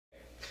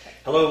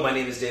Hello, my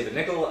name is David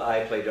Nykl.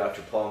 I play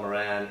Dr. Paul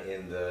Moran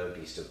in The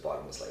Beast of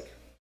Bottomless Lake.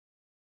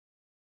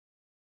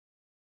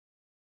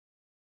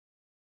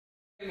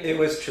 It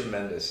was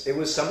tremendous. It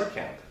was summer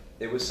camp.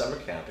 It was summer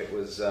camp. It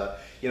was,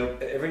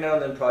 every now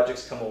and then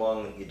projects come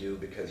along that you do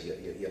because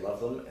you love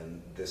them,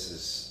 and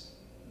this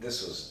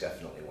was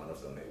definitely one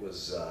of them. It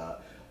was,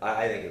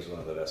 I think it was one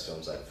of the best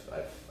films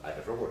I've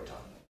ever worked on.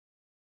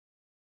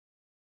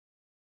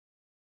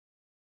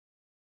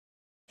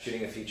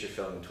 Shooting a feature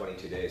film in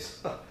 22 days.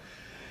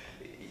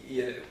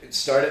 It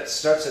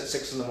starts at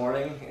 6 in the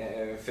morning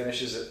and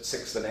finishes at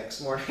 6 the next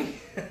morning.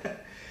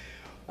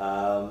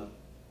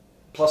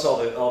 Plus all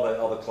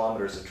the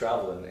kilometers of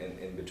travel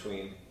in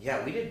between.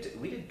 Yeah, we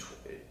did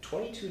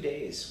 22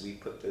 days. We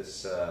put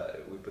this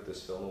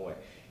film away.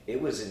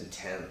 It was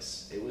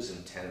intense. It was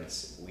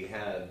intense. We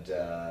had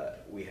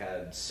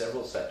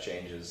several set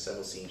changes,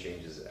 several scene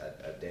changes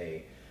a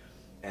day,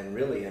 and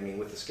really, I mean,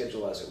 with the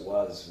schedule as it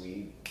was,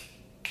 we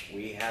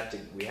had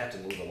to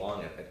move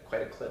along at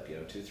quite a clip.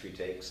 2-3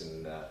 takes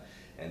and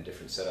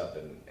different setup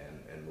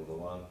and move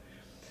along.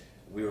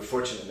 We were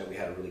fortunate that we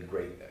had a really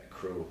great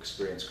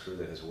experienced crew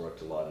that has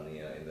worked a lot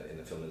in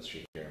the film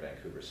industry here in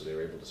Vancouver, so they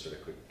were able to sort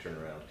of quick turn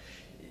around.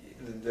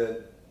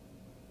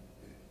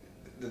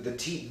 The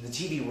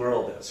TV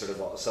world that sort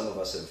of some of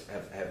us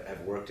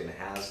have worked in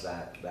has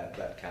that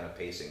kind of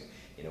pacing.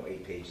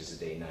 8 pages a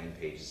day, 9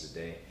 pages a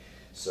day.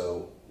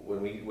 So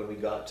when we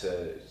got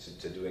to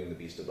doing The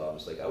Beast of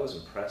Bottomless Lake, I was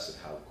impressed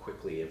at how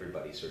quickly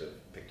everybody sort of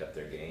picked up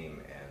their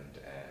game and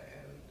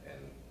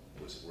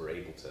were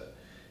able to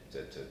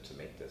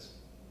make this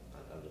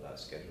under that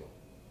schedule.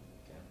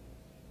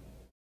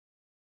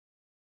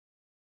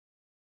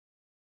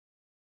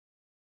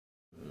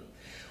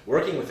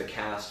 Working with the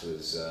cast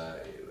has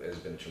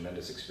been a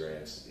tremendous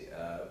experience.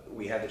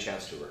 We had the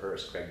chance to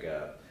rehearse. Craig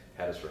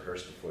had us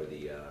rehearse before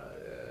the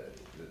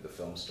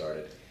film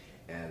started,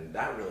 and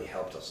that really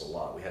helped us a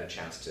lot. We had a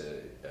chance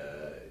to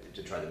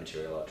try the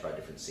material out, try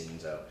different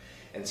scenes out,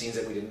 and scenes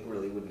that we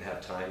wouldn't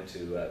have time to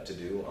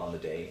do on the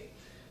day.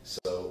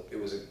 So it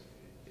was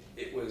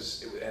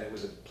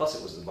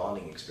the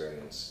bonding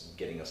experience,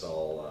 getting us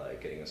all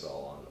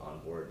on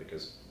board,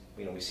 because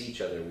we see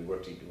each other, we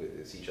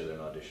see each other in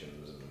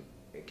auditions, and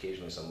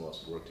occasionally some of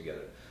us work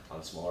together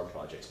on smaller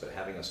projects, but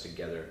having us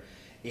together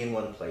in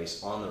one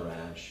place on the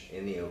ranch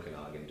in the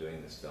Okanagan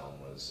doing this film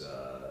was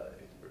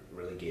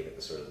really gave it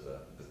the sort of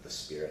the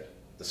spirit,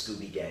 the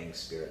Scooby Gang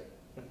spirit.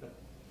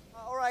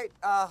 All right,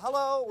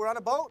 hello, we're on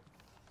a boat.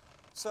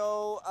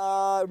 So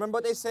remember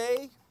what they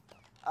say?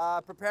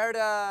 Prepare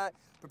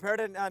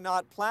to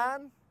not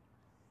plan.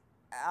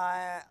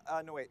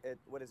 No wait,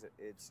 what is it?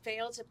 It's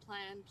fail to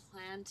plan,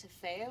 plan to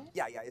fail?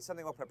 Yeah, it's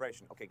something about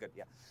preparation. Okay, good,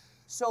 yeah.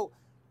 So,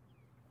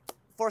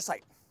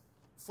 foresight.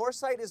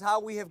 Foresight is how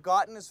we have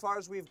gotten as far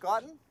as we've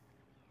gotten,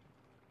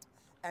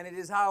 and it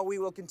is how we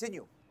will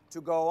continue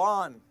to go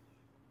on,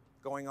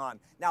 going on.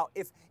 Now,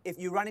 if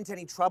you run into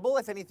any trouble,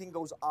 if anything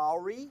goes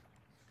awry,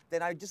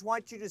 then I just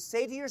want you to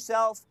say to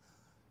yourself,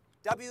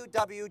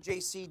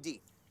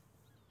 WWJCD.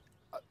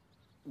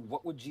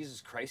 What would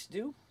Jesus Christ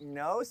do?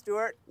 No,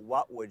 Stuart.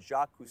 What would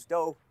Jacques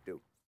Cousteau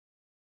do?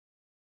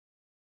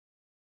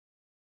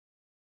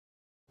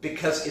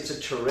 Because it's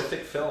a terrific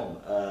film.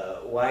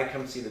 Why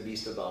come see The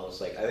Beast of Bottomless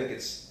Lake? I think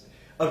it's,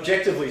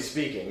 objectively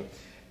speaking,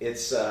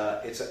 it's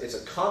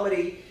a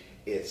comedy.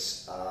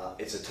 It's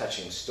a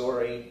touching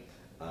story,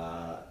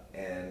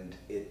 and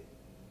it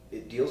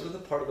deals with a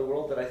part of the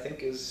world that I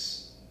think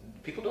is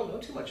people don't know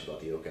too much about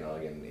the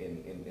Okanagan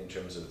in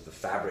terms of the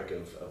fabric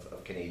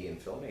of Canadian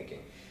filmmaking.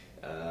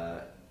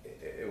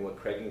 What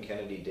Craig and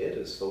Kennedy did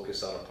is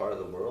focus on a part of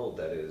the world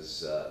that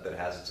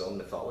has its own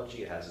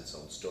mythology, it has its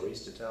own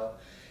stories to tell,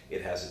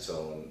 it has its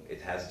own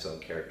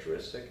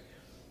characteristic,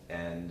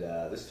 and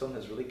this film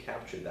has really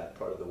captured that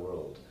part of the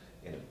world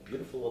in a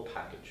beautiful little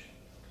package.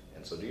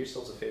 And so do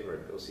yourselves a favor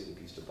and go see The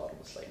Beast of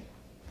Bottomless Lake.